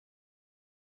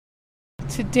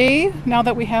Today, now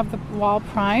that we have the wall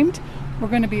primed, we're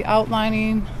going to be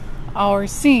outlining our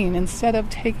scene. Instead of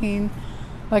taking,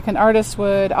 like an artist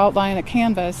would outline a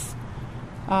canvas,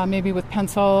 maybe with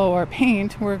pencil or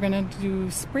paint, we're going to do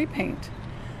spray paint.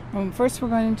 First we're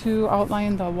going to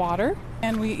outline the water,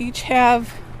 and we each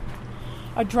have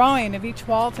a drawing of each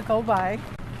wall to go by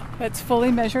that's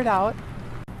fully measured out.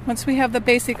 Once we have the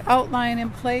basic outline in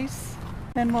place,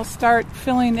 then we'll start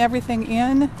filling everything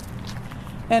in,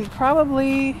 and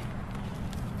probably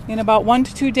in about 1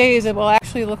 to 2 days it will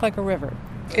actually look like a river.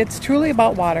 It's truly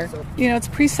about water. You know, it's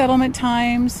pre-settlement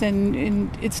times,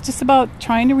 and it's just about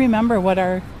trying to remember what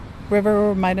our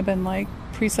river might have been like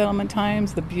pre-settlement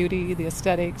times, the beauty, the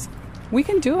aesthetics. We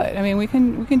can do it. I mean, we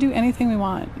can do anything we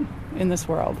want in this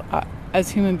world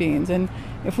as human beings. And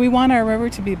if we want our river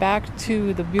to be back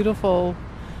to the beautiful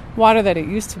water that it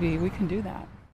used to be, we can do that.